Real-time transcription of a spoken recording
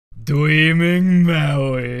Dreaming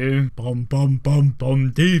Mary. Bum bum bum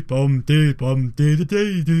bum dee bum dee bum dee dee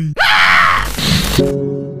dee dee.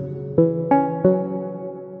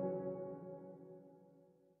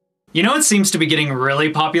 You know what seems to be getting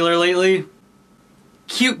really popular lately?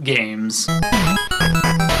 Cute games.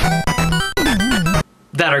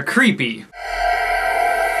 That are creepy.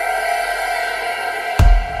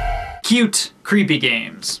 Cute, creepy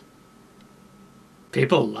games.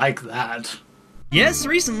 People like that. Yes,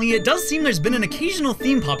 recently it does seem there's been an occasional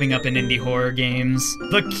theme popping up in indie horror games.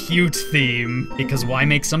 The cute theme. Because why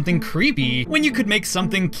make something creepy when you could make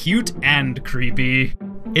something cute and creepy?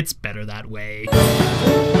 It's better that way.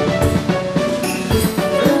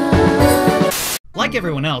 Like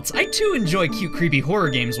everyone else, I too enjoy cute, creepy horror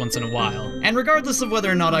games once in a while, and regardless of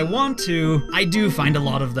whether or not I want to, I do find a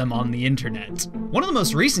lot of them on the internet. One of the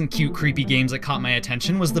most recent cute, creepy games that caught my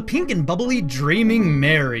attention was the pink and bubbly Dreaming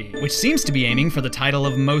Mary, which seems to be aiming for the title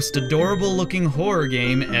of most adorable looking horror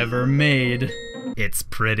game ever made. It's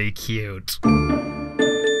pretty cute.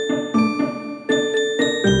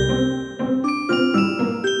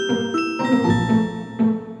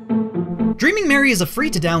 Dreaming Mary is a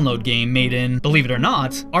free-to-download game made in, believe it or not,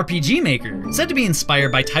 RPG Maker, said to be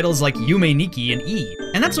inspired by titles like Yume Nikki and Eve,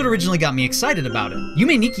 and that's what originally got me excited about it.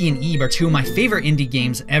 Yume Nikki and Eve are two of my favorite indie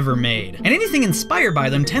games ever made, and anything inspired by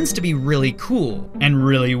them tends to be really cool, and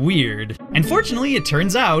really weird. And fortunately, it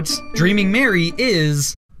turns out, Dreaming Mary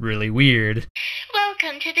is really weird.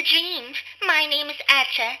 Welcome to the dreams. My name is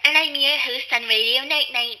Acha, and I'm your host on Radio Night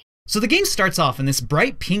Night. So the game starts off in this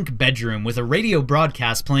bright pink bedroom with a radio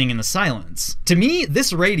broadcast playing in the silence. To me,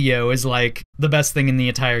 this radio is like the best thing in the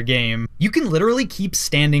entire game. You can literally keep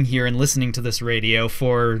standing here and listening to this radio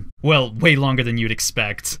for, well, way longer than you'd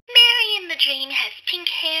expect. Mary in the dream has pink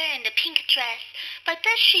hair and a pink dress, but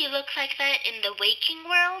does she look like that in the waking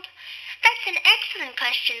world? That's an excellent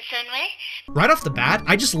question, Sunway. Right off the bat,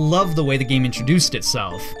 I just love the way the game introduced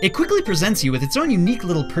itself. It quickly presents you with its own unique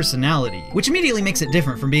little personality, which immediately makes it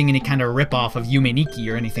different from being any kind of ripoff of Yume Nikki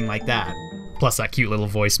or anything like that. Plus that cute little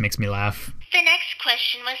voice makes me laugh. The next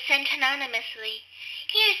question was sent anonymously.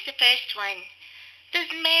 Here's the first one. Does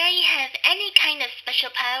Mary have any kind of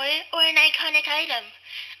special power or an iconic item?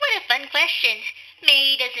 What a fun question.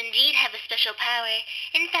 Mary does indeed have a special power.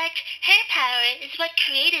 In fact, her power is what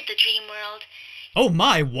created the dream world. Oh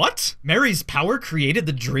my, what? Mary's power created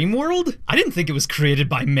the dream world? I didn't think it was created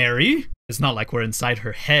by Mary. It's not like we're inside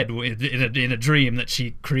her head in a dream that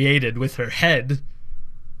she created with her head.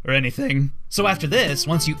 Or anything. So after this,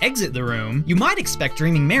 once you exit the room, you might expect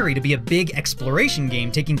Dreaming Mary to be a big exploration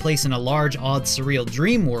game taking place in a large, odd, surreal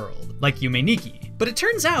dream world, like Yume Nikki. But it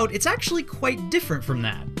turns out it's actually quite different from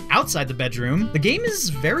that. Outside the bedroom, the game is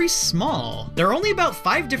very small. There are only about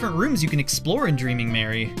 5 different rooms you can explore in Dreaming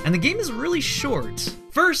Mary, and the game is really short.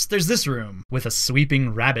 First, there's this room, with a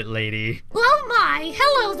sweeping rabbit lady. Oh my,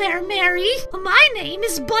 hello there, Mary. My name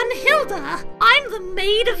is Bunhilda. I'm the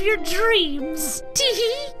maid of your dreams.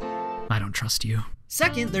 Tee-hee. I don't trust you.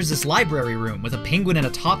 Second, there's this library room with a penguin in a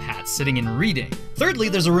top hat sitting and reading. Thirdly,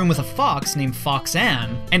 there's a room with a fox named Fox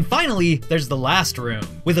Ann. And finally, there's the last room,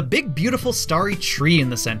 with a big beautiful starry tree in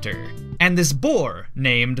the center. And this boar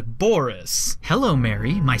named Boris. Hello,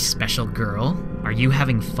 Mary, my special girl. Are you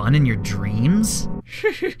having fun in your dreams?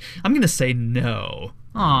 I'm gonna say no.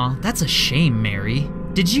 Aw, that's a shame, Mary.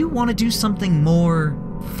 Did you want to do something more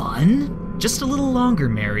fun? Just a little longer,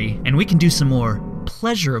 Mary, and we can do some more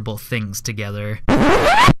pleasurable things together.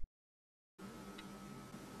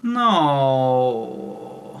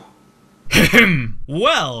 No.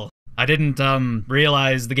 Well, I didn't,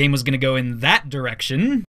 realize the game was gonna go in that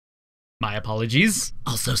direction. My apologies.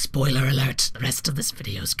 Also, spoiler alert, the rest of this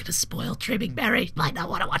video is gonna spoil Dreaming Mary. Might not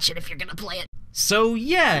want to watch it if you're gonna play it. So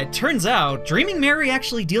yeah, it turns out Dreaming Mary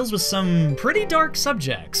actually deals with some pretty dark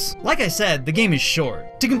subjects. Like I said, the game is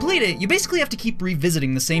short. To complete it, you basically have to keep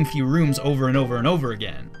revisiting the same few rooms over and over and over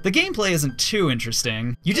again. The gameplay isn't too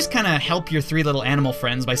interesting. You just kinda help your 3 little animal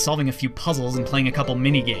friends by solving a few puzzles and playing a couple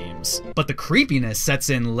mini-games. But the creepiness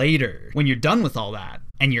sets in later, when you're done with all that,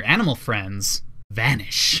 and your animal friends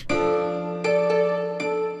vanish.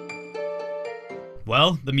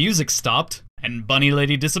 Well, the music stopped, and Bunny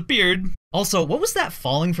Lady disappeared. Also, what was that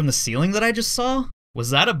falling from the ceiling that I just saw?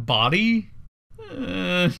 Was that a body?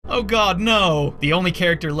 Oh god, no. The only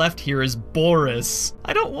character left here is Boris.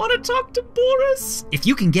 I don't want to talk to Boris. If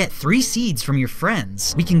you can get 3 seeds from your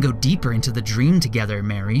friends, we can go deeper into the dream together,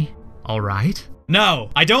 Mary. All right? No,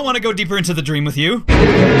 I don't want to go deeper into the dream with you.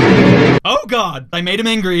 Oh god, I made him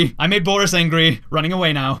angry. I made Boris angry. Running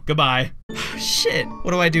away now. Goodbye. Shit,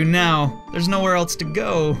 what do I do now? There's nowhere else to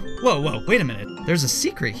go. Whoa, wait a minute. there's a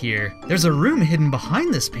secret here. There's a room hidden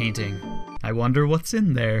behind this painting. I wonder what's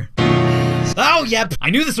in there. Oh, yep! I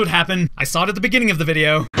knew this would happen! I saw it at the beginning of the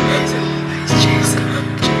video.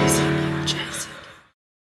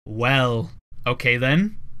 Well, okay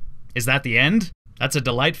then. Is that the end? That's a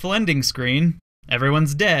delightful ending screen.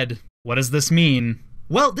 Everyone's dead. What does this mean?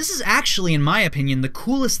 Well, this is actually, in my opinion, the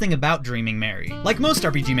coolest thing about Dreaming Mary. Like most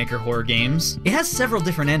RPG Maker horror games, it has several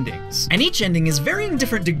different endings, and each ending is varying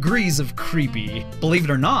different degrees of creepy. Believe it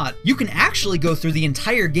or not, you can actually go through the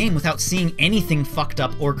entire game without seeing anything fucked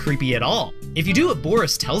up or creepy at all. If you do what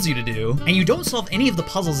Boris tells you to do, and you don't solve any of the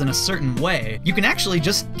puzzles in a certain way, you can actually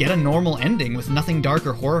just get a normal ending with nothing dark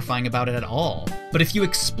or horrifying about it at all. But if you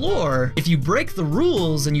explore, if you break the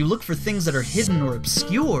rules and you look for things that are hidden or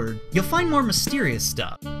obscured, you'll find more mysterious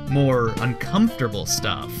stuff, more uncomfortable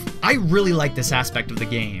stuff. I really like this aspect of the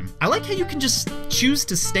game. I like how you can just choose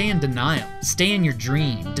to stay in denial, stay in your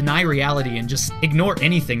dream, deny reality, and just ignore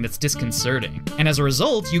anything that's disconcerting. And as a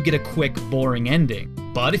result, you get a quick, boring ending.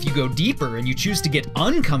 But if you go deeper and you choose to get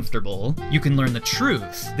uncomfortable, you can learn the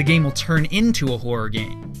truth. The game will turn into a horror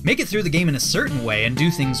game. Make it through the game in a certain way and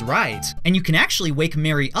do things right, and you can actually wake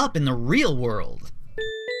Mary up in the real world.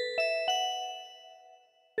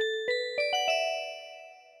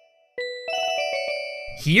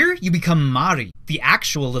 Here, you become Mari, the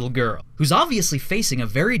actual little girl, who's obviously facing a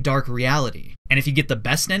very dark reality. And if you get the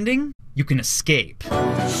best ending, you can escape.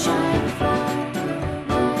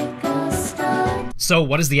 So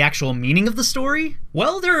what is the actual meaning of the story?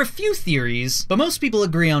 Well, there are a few theories, but most people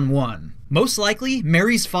agree on one. Most likely,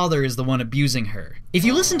 Mary's father is the one abusing her. If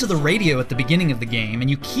you listen to the radio at the beginning of the game and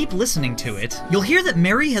you keep listening to it, you'll hear that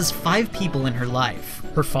Mary has 5 people in her life.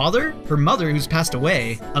 Her father, her mother who's passed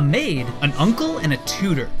away, a maid, an uncle, and a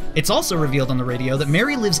tutor. It's also revealed on the radio that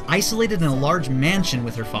Mary lives isolated in a large mansion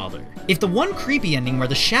with her father. If the one creepy ending where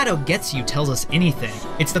the shadow gets you tells us anything,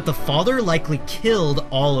 it's that the father likely killed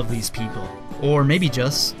all of these people. Or maybe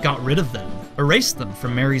just got rid of them, erased them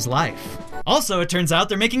from Mary's life. Also, it turns out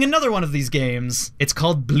they're making another one of these games. It's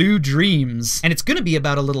called Blue Dreams, and it's gonna be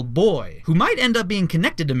about a little boy who might end up being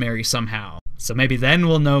connected to Mary somehow. So maybe then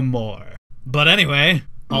we'll know more. But anyway,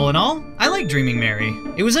 all in all, I like Dreaming Mary.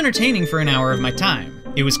 It was entertaining for an hour of my time.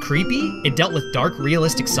 It was creepy, it dealt with dark,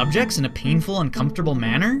 realistic subjects in a painful, uncomfortable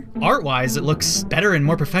manner. Art-wise, it looks better and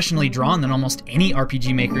more professionally drawn than almost any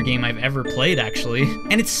RPG Maker game I've ever played, actually.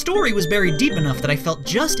 And its story was buried deep enough that I felt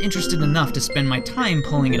just interested enough to spend my time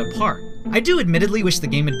pulling it apart. I do admittedly wish the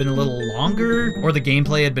game had been a little longer, or the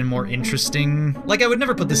gameplay had been more interesting. Like, I would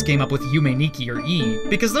never put this game up with Yume Nikki or E,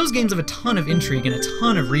 because those games have a ton of intrigue and a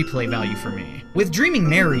ton of replay value for me. With Dreaming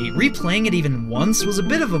Mary, replaying it even once was a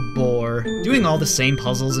bit of a bore. Doing all the same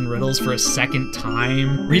puzzles and riddles for a second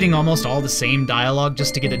time, reading almost all the same dialogue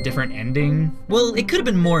just to get a different ending. Well, it could have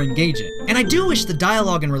been more engaging. And I do wish the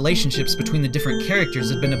dialogue and relationships between the different characters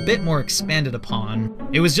had been a bit more expanded upon.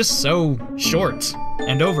 It was just so short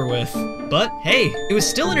and over with. But hey, it was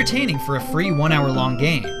still entertaining for a free 1 hour long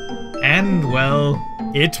game. And well,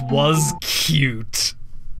 it was cute.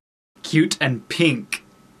 Cute and pink.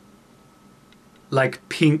 Like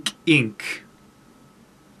pink ink.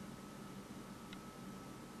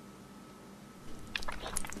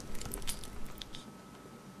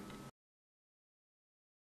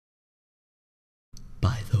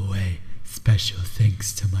 By the way, special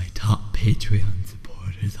thanks to my top Patreon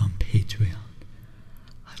supporters on Patreon.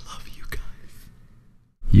 I love you guys.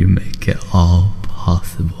 You make it all